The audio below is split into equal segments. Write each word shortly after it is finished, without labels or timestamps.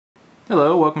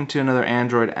Hello, welcome to another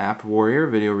Android App Warrior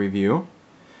video review.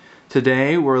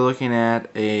 Today we're looking at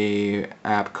a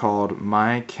app called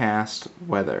MyCast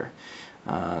Weather.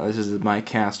 This is the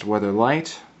MyCast Weather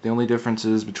Lite. The only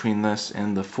differences between this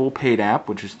and the full paid app,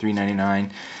 which is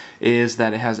 $3.99, is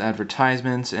that it has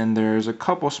advertisements and there's a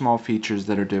couple small features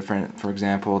that are different. For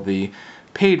example, the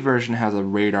paid version has a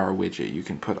radar widget you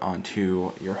can put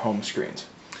onto your home screens.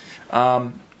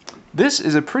 This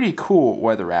is a pretty cool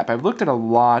weather app. I've looked at a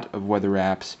lot of weather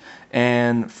apps,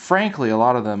 and frankly, a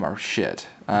lot of them are shit.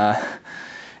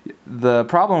 The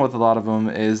problem with a lot of them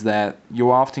is that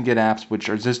you often get apps which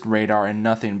are just radar and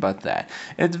nothing but that.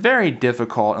 It's very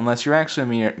difficult, unless you're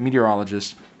actually a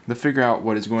meteorologist, to figure out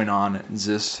what is going on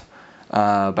just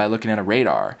by looking at a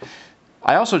radar.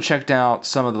 I also checked out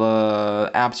some of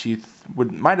the apps you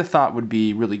might have thought would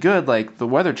be really good, like the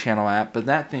Weather Channel app, but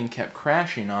that thing kept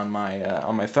crashing on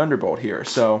my Thunderbolt here.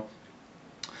 So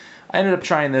I ended up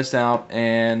trying this out,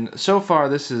 and so far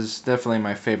this is definitely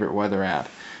my favorite weather app.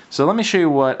 So let me show you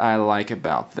what I like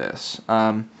about this.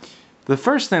 The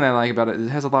first thing I like about it is it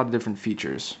has a lot of different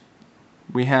features.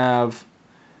 We have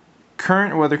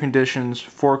current weather conditions,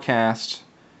 forecast,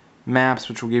 maps,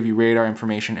 which will give you radar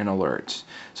information and alerts.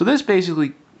 So this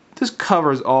basically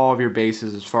covers all of your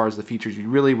bases as far as the features you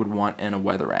really would want in a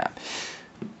weather app.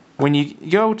 When you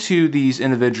go to these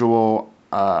individual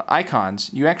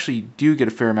icons, you actually do get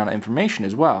a fair amount of information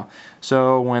as well.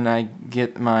 So when I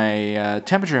get my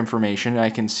temperature information, I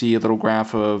can see a little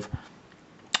graph of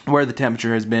where the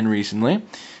temperature has been recently.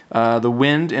 The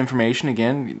wind information,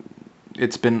 again,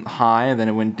 it's been high and then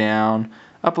it went down,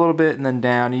 up a little bit and then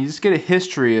down. You just get a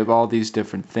history of all these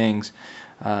different things.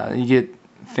 You get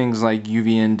things like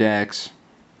UV index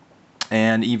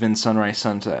and even sunrise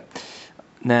sunset.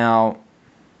 Now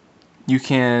you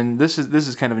can, this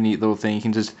is kind of a neat little thing. You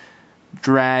can just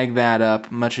drag that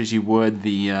up much as you would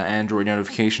the Android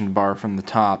notification bar from the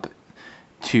top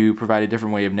to provide a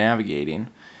different way of navigating.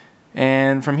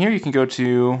 And from here you can go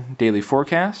to daily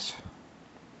forecast,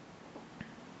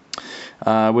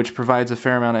 which provides a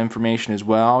fair amount of information as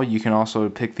well. You can also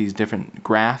pick these different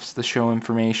graphs to show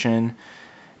information,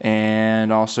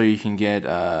 and also you can get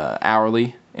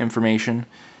hourly information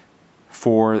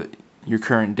for your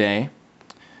current day.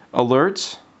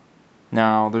 Alerts.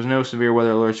 Now, there's no severe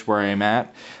weather alerts where I am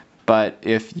at, but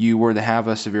if you were to have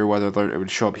a severe weather alert, it would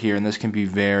show up here, and this can be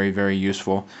very, very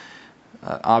useful.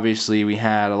 Obviously, we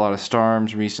had a lot of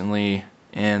storms recently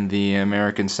in the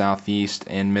American Southeast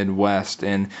and Midwest,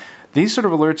 and these sort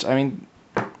of alerts, I mean,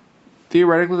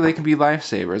 theoretically they can be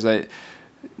lifesavers.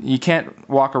 You can't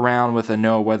walk around with a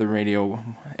NOAA weather radio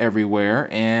everywhere,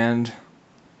 and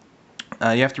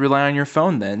you have to rely on your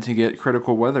phone then to get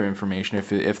critical weather information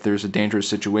if there's a dangerous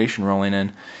situation rolling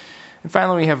in. And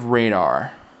finally, we have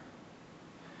radar.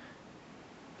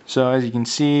 So as you can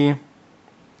see,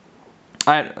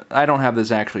 I don't have this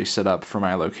actually set up for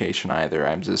my location either.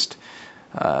 I'm just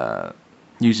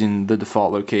using the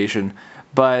default location.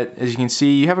 But as you can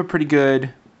see, you have a pretty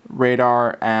good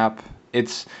radar app.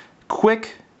 It's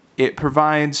quick. It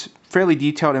provides fairly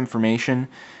detailed information.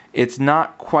 It's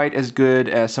not quite as good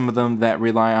as some of them that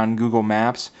rely on Google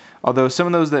Maps, although some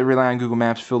of those that rely on Google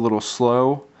Maps feel a little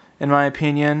slow, in my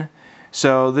opinion.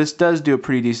 So this does do a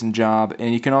pretty decent job,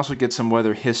 and you can also get some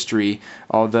weather history,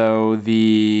 although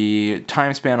the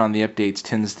time span on the updates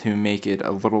tends to make it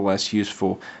a little less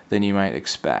useful than you might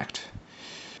expect.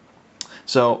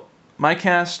 So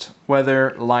MyCast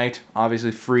Weather Lite,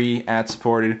 obviously free, ad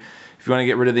supported. If you want to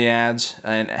get rid of the ads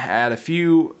and add a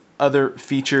few other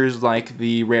features like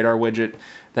the radar widget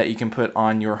that you can put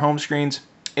on your home screens,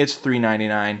 it's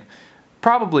 $3.99.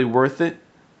 Probably worth it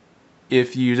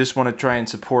if you just want to try and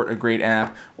support a great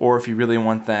app, or if you really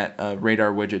want that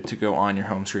radar widget to go on your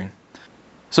home screen.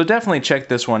 So definitely check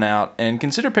this one out and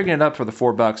consider picking it up for the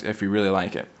 $4 if you really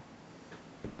like it.